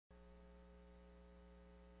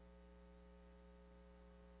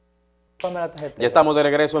Ya estamos de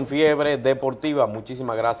regreso en Fiebre Deportiva.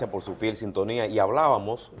 Muchísimas gracias por su fiel sintonía. Y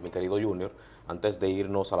hablábamos, mi querido Junior, antes de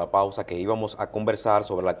irnos a la pausa, que íbamos a conversar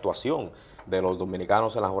sobre la actuación de los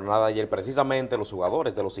dominicanos en la jornada de ayer, precisamente los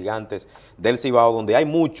jugadores de los Gigantes del Cibao, donde hay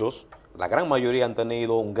muchos, la gran mayoría han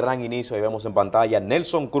tenido un gran inicio. Ahí vemos en pantalla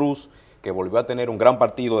Nelson Cruz, que volvió a tener un gran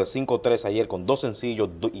partido de 5-3 ayer con 2 sencillos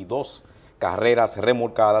y 2 carreras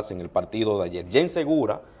remolcadas en el partido de ayer. Jen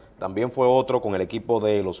Segura también fue otro con el equipo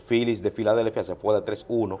de los Phillies de Filadelfia, se fue de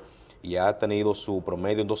 3-1 y ha tenido su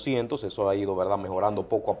promedio en 200, eso ha ido, ¿verdad?, mejorando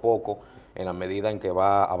poco a poco en la medida en que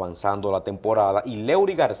va avanzando la temporada. Y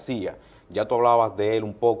Leury García, ya tú hablabas de él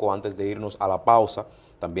un poco antes de irnos a la pausa,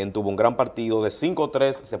 también tuvo un gran partido de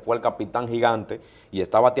 5-3, se fue el capitán gigante y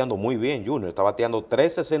está bateando muy bien, Junior, está bateando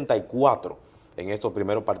 3.64 en estos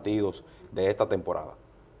primeros partidos de esta temporada.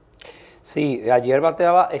 Sí, ayer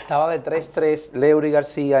bateaba, estaba de 3-3 Leury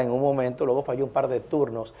García en un momento, luego falló un par de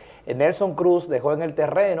turnos. Nelson Cruz dejó en el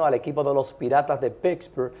terreno al equipo de los Piratas de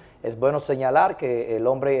Pittsburgh. Es bueno señalar que el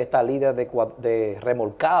hombre está líder de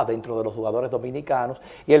remolcada dentro de los jugadores dominicanos.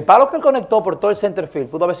 Y el palo que él conectó por todo el center field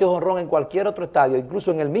pudo haber sido jonrón en cualquier otro estadio,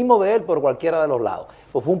 incluso en el mismo de él por cualquiera de los lados.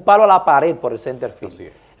 Pues fue un palo a la pared por el center field. Así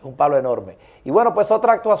es. Un palo enorme. Y bueno, pues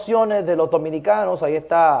otras actuaciones de los dominicanos, ahí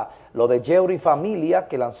está lo de Jeury Familia,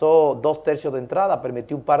 que lanzó 2/3 de entrada,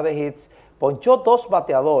 permitió un par de hits, ponchó 2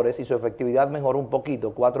 bateadores y su efectividad mejoró un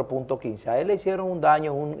poquito, 4.15. A él le hicieron un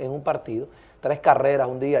daño en un partido, 3 carreras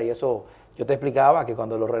un día, y eso yo te explicaba que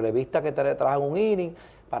cuando los relevistas que trabajan un inning,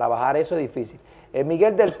 para bajar eso es difícil.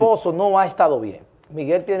 Miguel del Pozo no ha estado bien.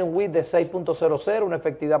 Miguel tiene un whip de 6.00, una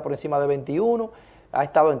efectividad por encima de 21, ha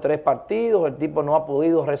estado en 3 partidos, el tipo no ha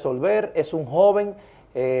podido resolver, es un joven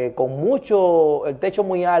con mucho, el techo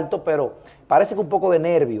muy alto, pero parece que un poco de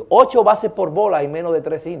nervio. 8 bases por bola y menos de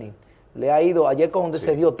 3 innings. Le ha ido, ayer con donde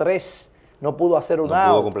se dio 3, no pudo hacer un out.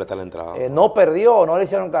 No pudo completar la entrada. No perdió, no le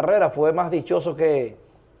hicieron carrera, fue más dichoso que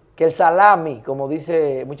el salami, como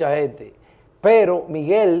dice mucha gente. Pero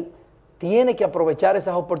Miguel tiene que aprovechar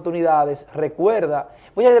esas oportunidades. Recuerda,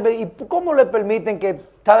 oye, ¿y cómo le permiten que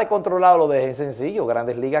está descontrolado lo dejen? Sencillo,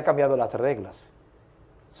 Grandes Ligas ha cambiado las reglas.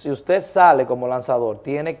 Si usted sale como lanzador,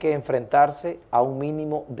 tiene que enfrentarse a un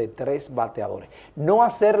mínimo de 3 bateadores. No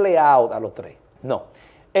hacerle out a los 3, no.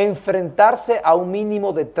 Enfrentarse a un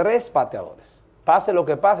mínimo de 3 bateadores. Pase lo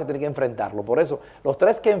que pase, tiene que enfrentarlo. Por eso, los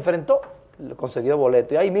 3 que enfrentó, le concedió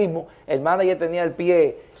boleto. Y ahí mismo, el manager tenía el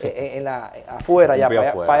pie afuera, ya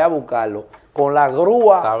para allá buscarlo. Con la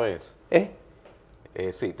grúa. ¿Sabes?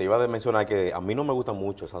 Sí, te iba a mencionar que a mí no me gustan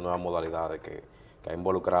mucho esas nuevas modalidades que ha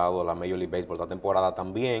involucrado la Major League Baseball esta temporada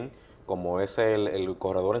también, como es el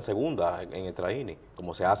corredor en segunda, en extra inning,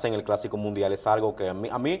 como se hace en el Clásico Mundial. Es algo que a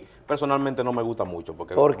mí personalmente no me gusta mucho,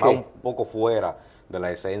 porque va un poco fuera de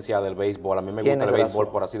la esencia del béisbol. A mí me gusta el béisbol,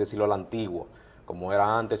 por así decirlo, a la antigua, como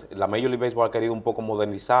era antes. La Major League Baseball ha querido un poco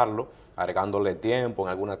modernizarlo, agregándole tiempo en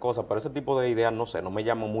algunas cosas, pero ese tipo de ideas, no sé, no me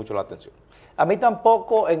llama mucho la atención. A mí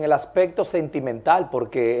tampoco en el aspecto sentimental,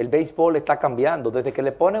 porque el béisbol está cambiando. Desde que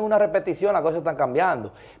le ponen una repetición, las cosas están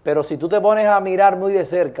cambiando. Pero si tú te pones a mirar muy de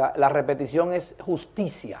cerca, la repetición es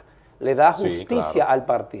justicia, le da justicia al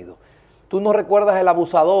partido. Tú no recuerdas el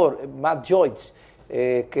abusador, Matt Joyce,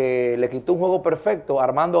 que le quitó un juego perfecto a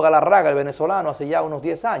Armando Galarraga, el venezolano, hace ya unos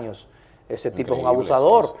 10 años. Ese tipo es un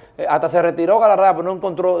abusador. Sí, sí. Hasta se retiró Galarraga, pero no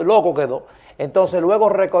encontró, loco quedó. Entonces luego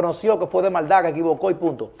reconoció que fue de maldad, que equivocó y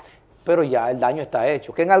punto. Pero ya el daño está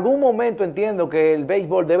hecho. Que en algún momento entiendo que el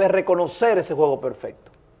béisbol debe reconocer ese juego perfecto.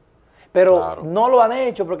 Pero no lo han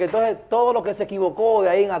hecho, porque entonces todo lo que se equivocó de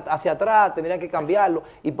ahí hacia atrás tendrían que cambiarlo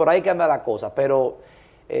y por ahí que anda la cosa. Pero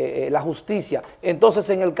la justicia. Entonces,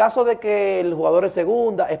 en el caso de que el jugador es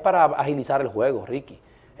segunda, es para agilizar el juego, Ricky.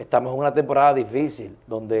 Estamos en una temporada difícil,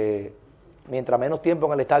 donde mientras menos tiempo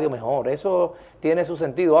en el estadio mejor. Eso tiene su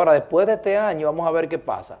sentido. Ahora, después de este año, vamos a ver qué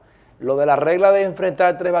pasa. Lo de la regla de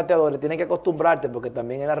enfrentar 3 bateadores, tienes que acostumbrarte, porque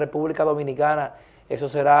también en la República Dominicana eso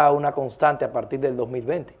será una constante a partir del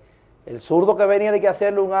 2020. El zurdo que venía de que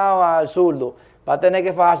hacerle un out al zurdo, va a tener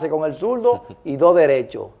que fajarse con el zurdo y 2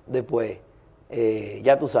 derechos después.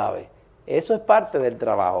 Ya tú sabes. Eso es parte del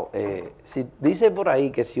trabajo. Si dice por ahí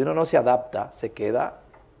que si uno no se adapta, se queda.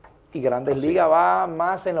 Y Grandes Ligas va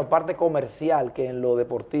más en la parte comercial que en lo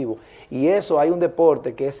deportivo. Y eso, hay un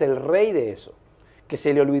deporte que es el rey de eso, que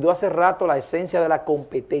se le olvidó hace rato la esencia de la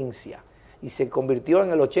competencia y se convirtió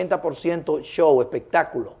en el 80% show,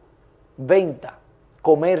 espectáculo, venta,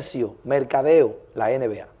 comercio, mercadeo, la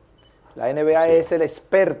NBA. La NBA es el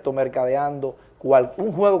experto mercadeando,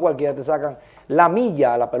 un juego cualquiera te sacan la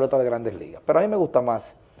milla a la pelota de Grandes Ligas. Pero a mí me gusta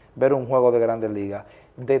más ver un juego de Grandes Ligas.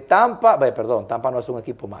 De Tampa, perdón, Tampa no es un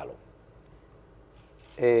equipo malo.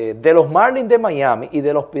 de los Marlins de Miami y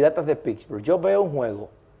de los Piratas de Pittsburgh, yo veo un juego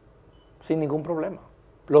sin ningún problema.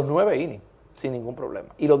 Los 9 innings, sin ningún problema.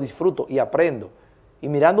 Y lo disfruto y aprendo. Y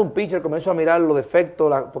mirando un pitcher comienzo a mirar los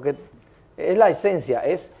defectos, porque es la esencia,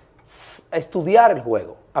 es estudiar el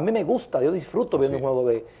juego. A mí me gusta, yo disfruto viendo un juego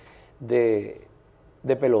de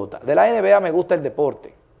pelota. De la NBA me gusta el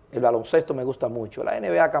deporte, el baloncesto me gusta mucho. La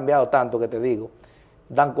NBA ha cambiado tanto que te digo,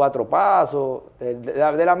 dan 4 pasos,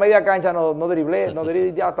 de la media cancha no drible,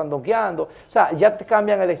 ya están donkeando. O sea, ya te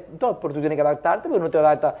cambian el... No, pero tú tienes que adaptarte, porque no te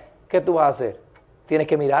adaptas, ¿qué tú vas a hacer? Tienes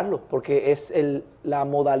que mirarlo, porque es la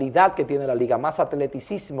modalidad que tiene la liga, más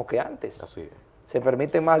atleticismo que antes. Así es. Se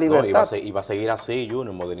permite más libertad. No, y va a seguir así,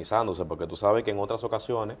 Junior, modernizándose, porque tú sabes que en otras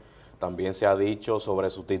ocasiones también se ha dicho sobre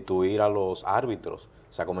sustituir a los árbitros.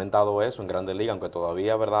 Se ha comentado eso en Grandes Ligas, aunque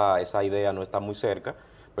todavía, verdad, esa idea no está muy cerca,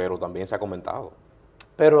 pero también se ha comentado.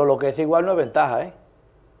 Pero lo que es igual no es ventaja, ¿eh?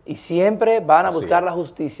 Y siempre van a buscar la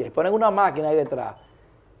justicia. Y ponen una máquina ahí detrás.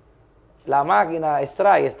 La máquina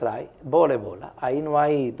strike, bola. Ahí no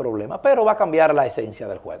hay problema, pero va a cambiar la esencia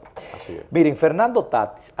del juego. Así es. Miren, Fernando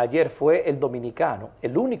Tatis ayer fue el dominicano,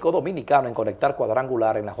 el único dominicano en conectar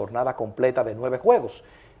cuadrangular en la jornada completa de 9 juegos.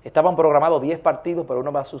 Estaban programados 10 partidos, pero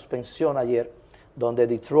una suspensión ayer, donde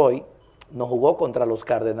Detroit no jugó contra los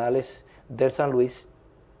Cardenales del San Luis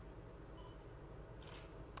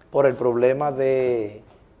por el problema de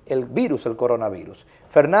el coronavirus.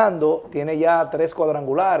 Fernando tiene ya 3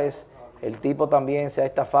 cuadrangulares. El tipo también se ha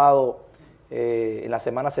estafado, en la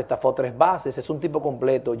semana se estafó 3 bases, es un tipo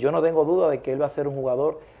completo. Yo no tengo duda de que él va a ser un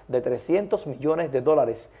jugador de $300 millones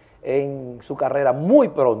en su carrera muy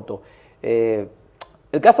pronto.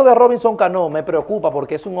 El caso de Robinson Cano me preocupa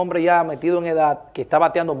porque es un hombre ya metido en edad, que está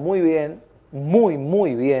bateando muy bien,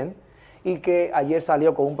 muy bien, y que ayer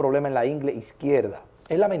salió con un problema en la ingle izquierda.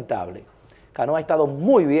 Es lamentable. Cano ha estado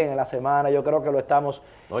muy bien en la semana, yo creo que lo estamos...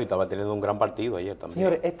 No, y estaba teniendo un gran partido ayer también.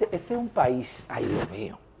 Señores, este es un país, ay Dios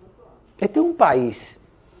mío, este es un país,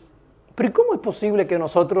 pero ¿y cómo es posible que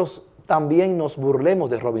nosotros también nos burlemos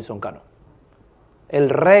de Robinson Cano? El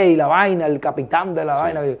rey, la vaina, el capitán de la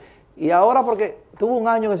vaina. Y ahora porque tuvo un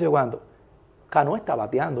año que se jugando, Cano está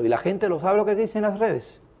bateando y la gente lo sabe lo que dice en las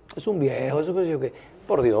redes. Es un viejo, eso que...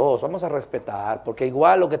 Por Dios, vamos a respetar, porque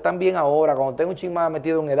igual los que están bien ahora, cuando tengo un chin más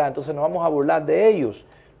metido en edad, entonces nos vamos a burlar de ellos.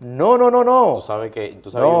 No. Tú sabes que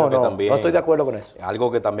también... No estoy de acuerdo con eso.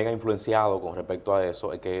 Algo que también ha influenciado con respecto a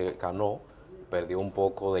eso es que Cano perdió un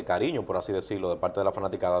poco de cariño, por así decirlo, de parte de la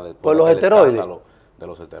fanaticada después por los esteroides. De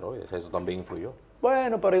los esteroides. Eso también influyó.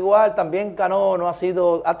 Bueno, pero igual también Cano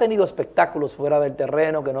ha tenido espectáculos fuera del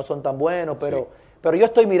terreno que no son tan buenos, pero yo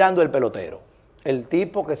estoy mirando el pelotero. El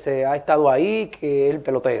tipo que se ha estado ahí, que es el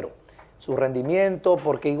pelotero, su rendimiento,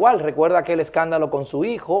 porque igual recuerda aquel escándalo con su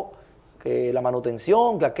hijo, que la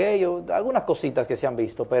manutención, que aquello, algunas cositas que se han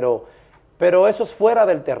visto, pero eso es fuera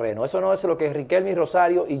del terreno, eso no es lo que Riquelme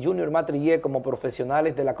Rosario y Junior Matrillé como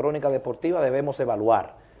profesionales de la crónica deportiva debemos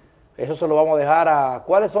evaluar. Eso se lo vamos a dejar a...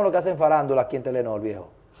 ¿Cuáles son los que hacen farándula aquí en Telenor, viejo?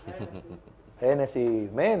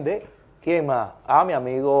 Génesis Méndez, ¿quién más? Ah, mi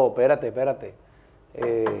amigo, espérate.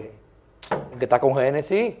 Que está con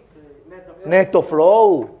Génesis, Néstor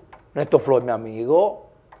Flow, es mi amigo,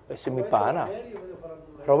 ese es mi pana.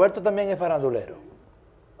 Roberto también es farandulero.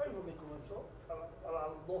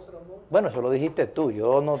 Bueno, eso lo dijiste tú,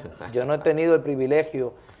 yo no he tenido el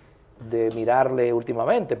privilegio de mirarle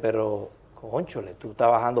últimamente, pero, cónchole, tú estás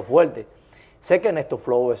bajando fuerte. Sé que Néstor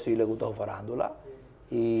Flow sí le gusta su farándula,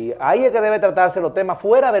 y ahí es que debe tratarse los temas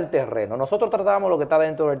fuera del terreno. Nosotros tratamos lo que está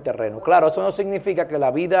dentro del terreno. Claro, eso no significa que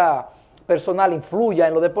la vida personal influya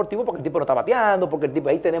en lo deportivo porque el tipo no está bateando, porque el tipo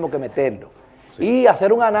ahí tenemos que meterlo. Sí. Y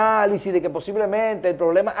hacer un análisis de que posiblemente el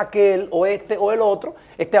problema aquel o este o el otro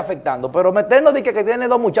esté afectando. Pero meternos de que tiene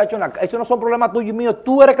 2 muchachos en la casa, eso no son problemas tuyos y míos,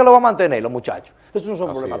 tú eres que lo va a mantener, los muchachos. Eso no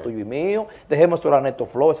son problemas tuyos y míos, dejemos sobre a Néstor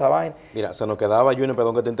Flow, esa vaina. Mira, se nos quedaba, Junior,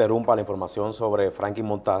 perdón que te interrumpa, la información sobre Frankie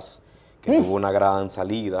Montaz, que tuvo una gran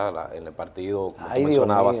salida en el partido, como tú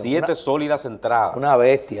mencionabas, 7 sólidas entradas. Una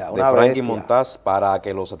bestia, de Frankie Montaz para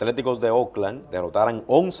que los Atléticos de Oakland derrotaran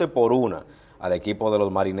 11-1 al equipo de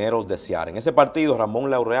los Marineros de Seattle. En ese partido,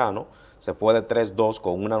 Ramón Laureano se fue de 3-2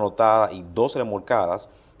 con una anotada y 2 remolcadas,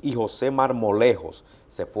 y José Marmolejos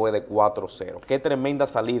se fue de 4-0. Qué tremenda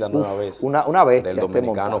salida nueva vez una bestia, del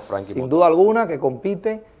dominicano Frankie Montaz. Sin duda alguna que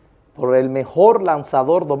compite por el mejor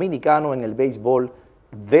lanzador dominicano en el béisbol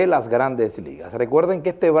de las Grandes Ligas. Recuerden que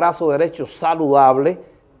este brazo derecho saludable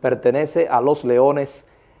pertenece a los Leones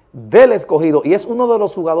del Escogido y es uno de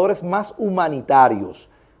los jugadores más humanitarios,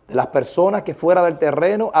 de las personas que fuera del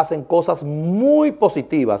terreno hacen cosas muy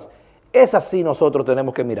positivas. Esas sí nosotros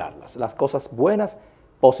tenemos que mirarlas, las cosas buenas,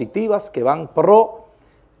 positivas, que van pro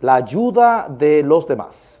la ayuda de los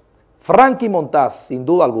demás. Frankie Montaz, sin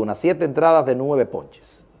duda alguna, 7 entradas de 9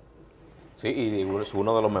 ponches. Sí, y es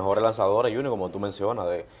uno de los mejores lanzadores, Junior, como tú mencionas,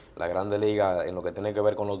 de la Grande Liga en lo que tiene que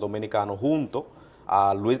ver con los dominicanos, junto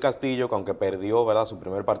a Luis Castillo, que aunque perdió, ¿verdad?, su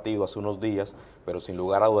primer partido hace unos días, pero sin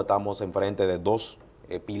lugar a dudas estamos enfrente de dos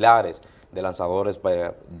pilares de lanzadores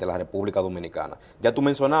de la República Dominicana. Ya tú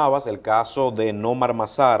mencionabas el caso de Nomar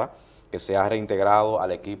Mazara, que se ha reintegrado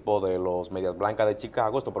al equipo de los Medias Blancas de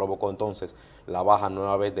Chicago. Esto provocó entonces la baja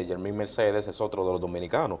nueva vez de Jermín Mercedes, es otro de los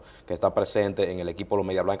dominicanos que está presente en el equipo de los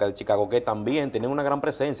Medias Blancas de Chicago, que también tienen una gran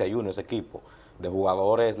presencia, Junior, ese equipo de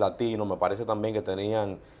jugadores latinos. Me parece también que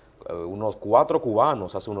tenían unos 4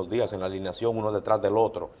 cubanos hace unos días en la alineación, uno detrás del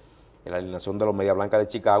otro, en la alineación de los Medias Blancas de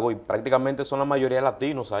Chicago, y prácticamente son la mayoría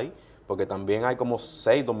latinos ahí, porque también hay como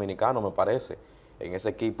 6 dominicanos, me parece, en ese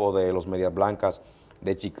equipo de los Medias Blancas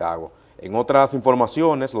de Chicago. En otras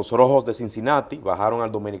informaciones, los Rojos de Cincinnati bajaron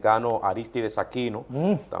al dominicano Aristides Aquino,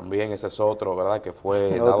 también ese es otro, ¿verdad?, que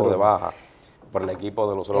fue dado de baja por el equipo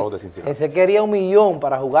de los Rojos de Cincinnati. Ese quería $1 millón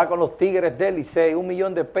para jugar con los Tigres del Licey, $1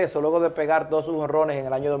 millón de pesos luego de pegar todos sus honrones en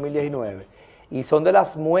el año 2019. Y son de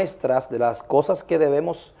las muestras, de las cosas que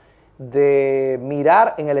debemos de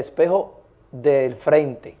mirar en el espejo del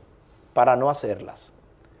frente para no hacerlas.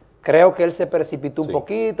 Creo que él se precipitó un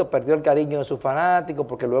poquito, perdió el cariño de sus fanáticos,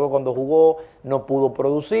 porque luego cuando jugó no pudo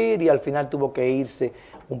producir y al final tuvo que irse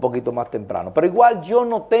un poquito más temprano. Pero igual yo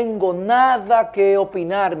no tengo nada que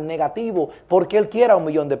opinar negativo porque él quiera $1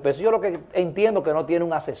 millón de pesos. Yo lo que entiendo que no tiene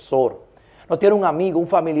un asesor, no tiene un amigo, un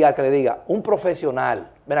familiar que le diga, un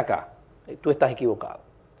profesional, ven acá, tú estás equivocado.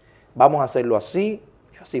 Vamos a hacerlo así,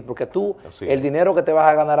 así, porque tú, el dinero que te vas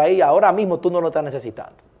a ganar ahí, ahora mismo tú no lo estás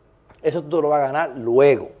necesitando. Eso tú lo vas a ganar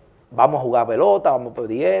luego. Vamos a jugar pelota, vamos a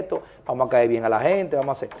pedir esto, vamos a caer bien a la gente,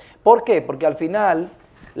 vamos a hacer. ¿Por qué? Porque al final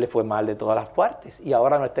le fue mal de todas las partes y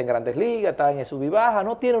ahora no está en Grandes Ligas, está en sub y baja,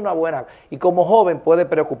 no tiene una buena. Y como joven puede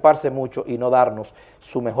preocuparse mucho y no darnos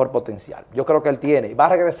su mejor potencial. Yo creo que él tiene, va a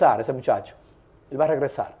regresar ese muchacho, él va a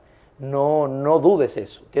regresar. No dudes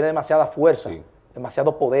eso, tiene demasiada fuerza,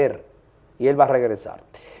 demasiado poder y él va a regresar.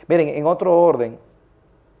 Miren, en otro orden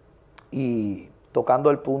y tocando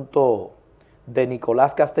el punto de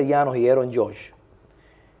Nicolás Castellanos y Aaron Josh,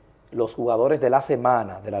 los jugadores de la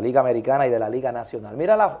semana de la Liga Americana y de la Liga Nacional.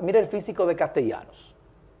 Mira el físico de Castellanos.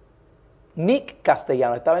 Nick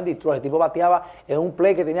Castellanos estaba en Detroit, el tipo bateaba en un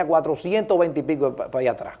play que tenía 420 y pico para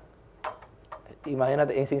allá atrás.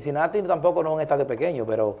 Imagínate, en Cincinnati tampoco no es un estadio pequeño,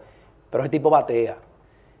 pero el tipo batea.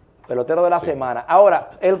 Pelotero de la semana.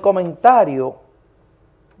 Ahora, el comentario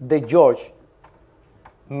de Josh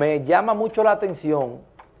me llama mucho la atención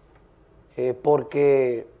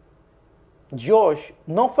porque Josh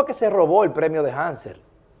no fue que se robó el premio de Hansel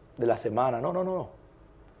de la semana, no.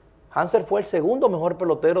 Hansel fue el segundo mejor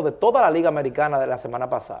pelotero de toda la Liga Americana de la semana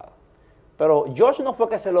pasada. Pero Josh no fue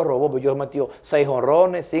que se lo robó, porque Josh metió 6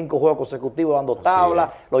 jonrones, 5 juegos consecutivos dando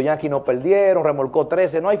tabla, los Yankees no perdieron, remolcó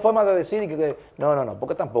 13, no hay forma de decir que no,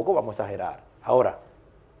 porque tampoco vamos a exagerar. Ahora,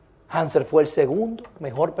 Hansel fue el segundo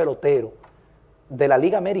mejor pelotero de la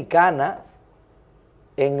Liga Americana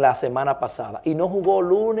en la semana pasada y no jugó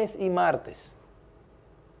lunes y martes.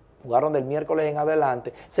 Jugaron del miércoles en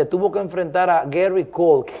adelante. Se tuvo que enfrentar a Gary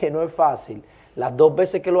Cole, que no es fácil. Las 2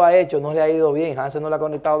 veces que lo ha hecho no le ha ido bien. Hansel no le ha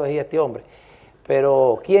conectado de G a este hombre.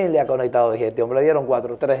 Pero ¿quién le ha conectado de G a este hombre? Le dieron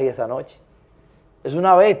 4-3 G esa noche. Es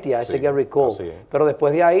una bestia ese Gary Cole. Pero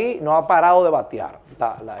después de ahí no ha parado de batear.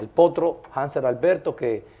 El potro Hansel Alberto,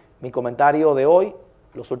 que mi comentario de hoy,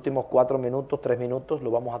 los últimos 4 minutos, 3 minutos,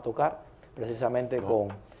 lo vamos a tocar precisamente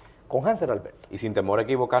con Hansel Alberto. Y sin temor a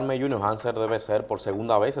equivocarme, Junior, Hansel debe ser por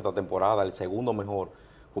segunda vez esta temporada el segundo mejor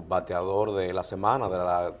bateador de la semana de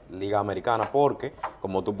la Liga Americana, porque,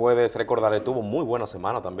 como tú puedes recordar, él tuvo muy buena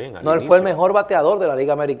semana también. No, él fue el mejor bateador de la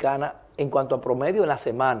Liga Americana en cuanto a promedio en la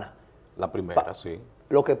semana. La primera, sí.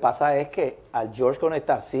 Lo que pasa es que al George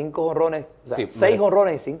conectar 5 jonrones, o sea, 6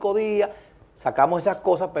 jonrones en 5 días, sacamos esas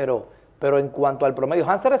cosas, pero en cuanto al promedio,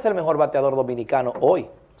 Hansel es el mejor bateador dominicano hoy.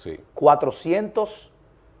 Sí.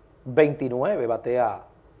 429 batea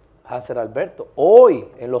Hansel Alberto hoy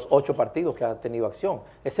en los 8 partidos que ha tenido acción.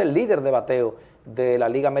 Es el líder de bateo de la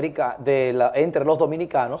Liga Americana, entre los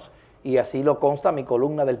dominicanos, y así lo consta mi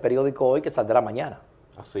columna del periódico Hoy, que saldrá mañana.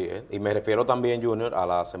 Así es. Y me refiero también, Junior, a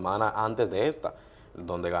la semana antes de esta,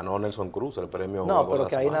 donde ganó Nelson Cruz el premio. No, pero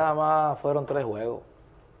que ahí nada más fueron 3 juegos.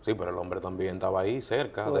 Sí, pero el hombre también estaba ahí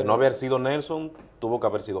cerca. Bueno, de no haber sido Nelson, tuvo que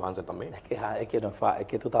haber sido Hansel también. Es que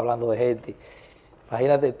tú estás hablando de gente.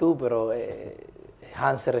 Imagínate tú, pero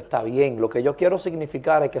Hansel está bien. Lo que yo quiero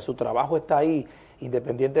significar es que su trabajo está ahí,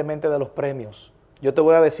 independientemente de los premios. Yo te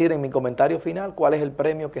voy a decir en mi comentario final cuál es el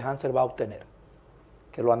premio que Hansel va a obtener,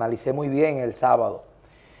 que lo analicé muy bien el sábado,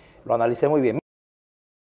 lo analicé muy bien.